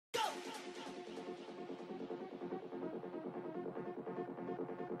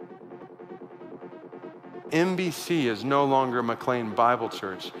MBC is no longer McLean Bible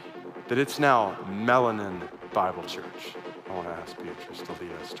Church, that it's now Melanin Bible Church. I want to ask Beatrice to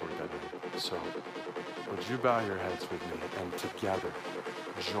lead us toward that end. So would you bow your heads with me and together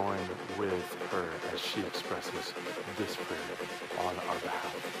join with her as she expresses this prayer on our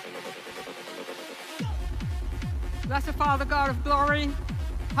behalf. Blessed Father, God of glory,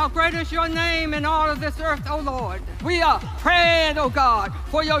 how great is your name in all of this earth, O Lord. We are praying, O God,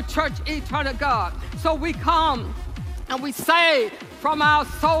 for your church, eternal God. So we come and we say from our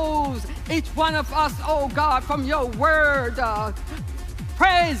souls, each one of us, O God, from your word,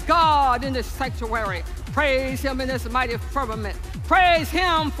 praise God in this sanctuary. Praise him in his mighty firmament. Praise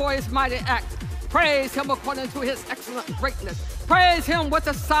him for his mighty acts. Praise him according to his excellent greatness. Praise him with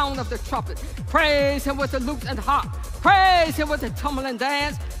the sound of the trumpet. Praise him with the lute and harp. Praise him with the tumbling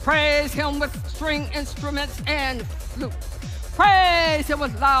dance. Praise him with string instruments and flute. Praise him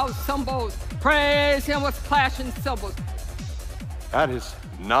with loud cymbals. Praise him with clashing cymbals. That is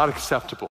not acceptable.